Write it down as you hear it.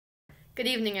Good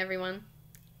evening, everyone.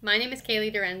 My name is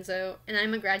Kailee DiRienzo, and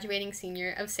I'm a graduating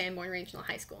senior of Sanborn Regional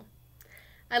High School.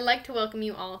 I'd like to welcome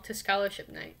you all to Scholarship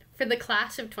Night for the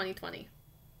class of 2020.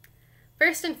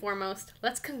 First and foremost,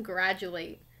 let's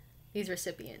congratulate these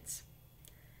recipients.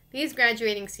 These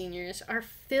graduating seniors are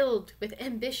filled with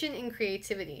ambition and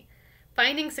creativity,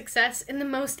 finding success in the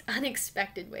most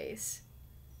unexpected ways.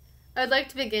 I'd like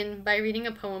to begin by reading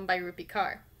a poem by Rupi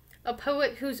Kaur, a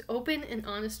poet whose open and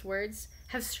honest words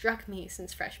have struck me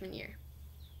since freshman year.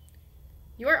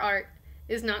 Your art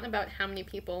is not about how many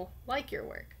people like your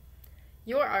work.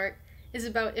 Your art is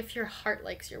about if your heart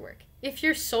likes your work, if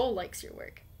your soul likes your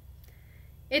work.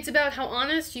 It's about how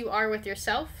honest you are with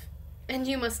yourself, and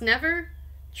you must never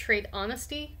trade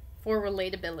honesty for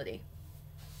relatability.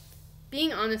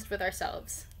 Being honest with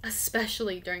ourselves,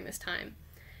 especially during this time,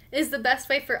 is the best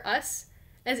way for us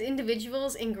as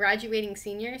individuals and graduating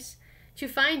seniors to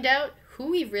find out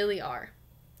who we really are.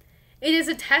 It is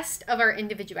a test of our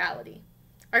individuality,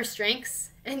 our strengths,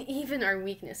 and even our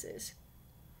weaknesses.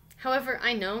 However,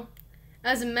 I know,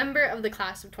 as a member of the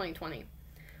class of 2020,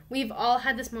 we've all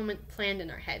had this moment planned in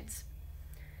our heads.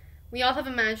 We all have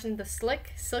imagined the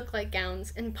slick, silk-like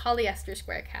gowns and polyester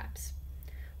square caps.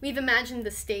 We've imagined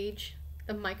the stage,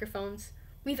 the microphones.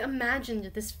 We've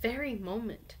imagined this very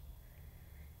moment.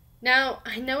 Now,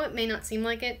 I know it may not seem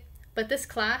like it, but this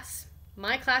class,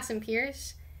 my class and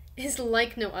peers, is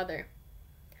like no other.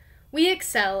 We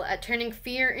excel at turning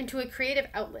fear into a creative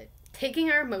outlet, taking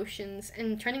our emotions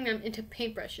and turning them into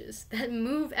paintbrushes that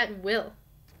move at will.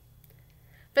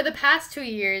 For the past 2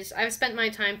 years, I've spent my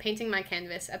time painting my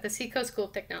canvas at the Seacoast School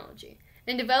of Technology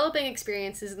and developing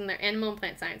experiences in their animal and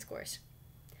plant science course.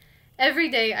 Every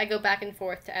day I go back and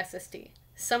forth to SST,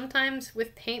 sometimes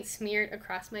with paint smeared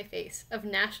across my face of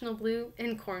national blue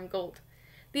and corn gold,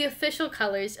 the official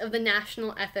colors of the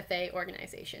National FFA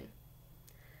organization.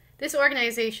 This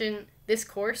organization, this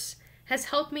course, has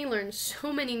helped me learn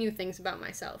so many new things about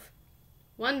myself.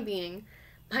 One being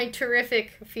my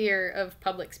terrific fear of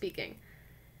public speaking.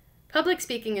 Public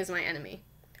speaking is my enemy,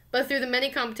 but through the many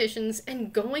competitions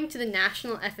and going to the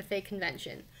National FFA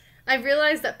convention, I've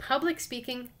realized that public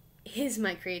speaking is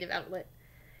my creative outlet.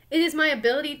 It is my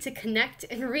ability to connect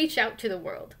and reach out to the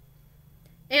world.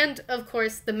 And, of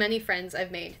course, the many friends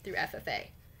I've made through FFA.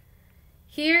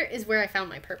 Here is where I found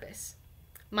my purpose.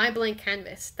 My blank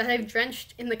canvas that I've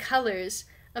drenched in the colors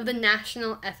of the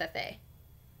National FFA.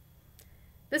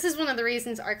 This is one of the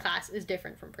reasons our class is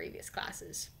different from previous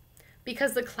classes.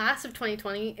 Because the class of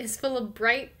 2020 is full of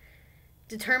bright,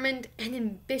 determined, and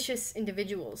ambitious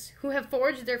individuals who have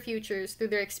forged their futures through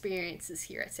their experiences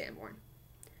here at Sanborn.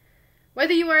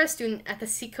 Whether you are a student at the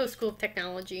Seacoast School of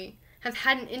Technology, have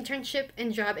had an internship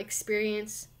and job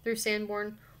experience through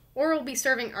Sanborn, or will be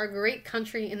serving our great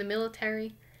country in the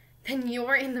military, then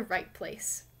you're in the right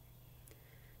place.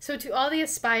 So to all the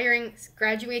aspiring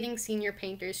graduating senior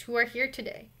painters who are here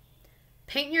today,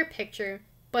 paint your picture,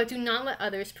 but do not let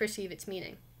others perceive its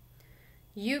meaning.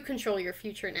 You control your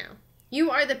future now.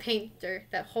 You are the painter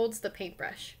that holds the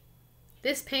paintbrush.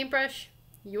 This paintbrush,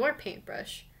 your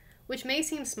paintbrush, which may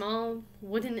seem small,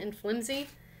 wooden, and flimsy,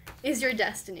 is your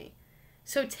destiny.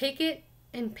 So take it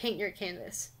and paint your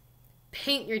canvas.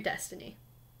 Paint your destiny.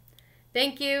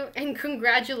 Thank you, and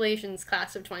congratulations,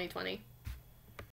 class of 2020.